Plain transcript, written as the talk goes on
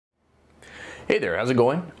Hey there, how's it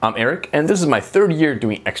going? I'm Eric, and this is my third year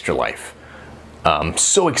doing Extra Life. I'm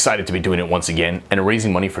so excited to be doing it once again and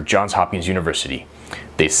raising money for Johns Hopkins University.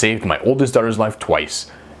 They saved my oldest daughter's life twice,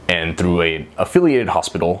 and through an affiliated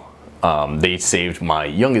hospital, they saved my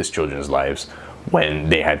youngest children's lives when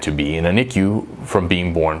they had to be in a NICU from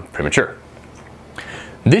being born premature.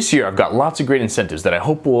 This year, I've got lots of great incentives that I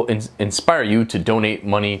hope will inspire you to donate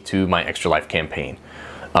money to my Extra Life campaign.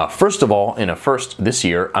 First of all, in a first this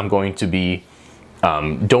year, I'm going to be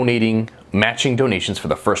donating matching donations for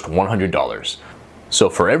the first $100.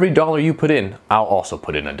 So for every dollar you put in, I'll also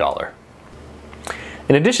put in $1.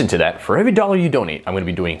 In addition to that, for every dollar you donate, I'm going to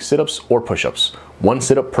be doing sit-ups or push-ups, one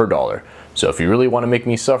sit-up per dollar. So if you really want to make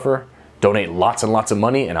me suffer, donate lots and lots of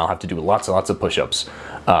money and I'll have to do lots and lots of push-ups.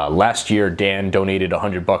 Last year, Dan donated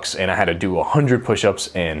 $100 and I had to do 100 push-ups,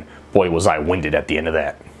 and boy was I winded at the end of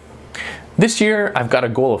that. This year, I've got a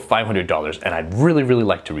goal of $500 and I'd really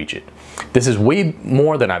like to reach it. This is way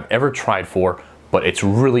more than I've ever tried for, but it's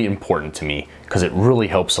really important to me because it really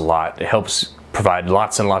helps a lot. It helps provide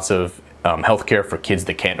lots and lots of healthcare for kids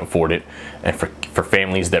that can't afford it and for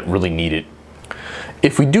families that really need it.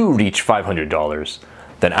 If we do reach $500,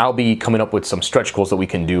 then I'll be coming up with some stretch goals that we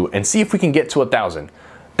can do and see if we can get to 1,000.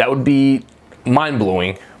 That would be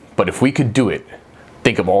mind-blowing, but if we could do it,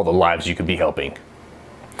 think of all the lives you could be helping.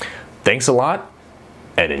 Thanks a lot,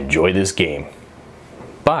 and enjoy this game.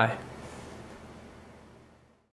 Bye.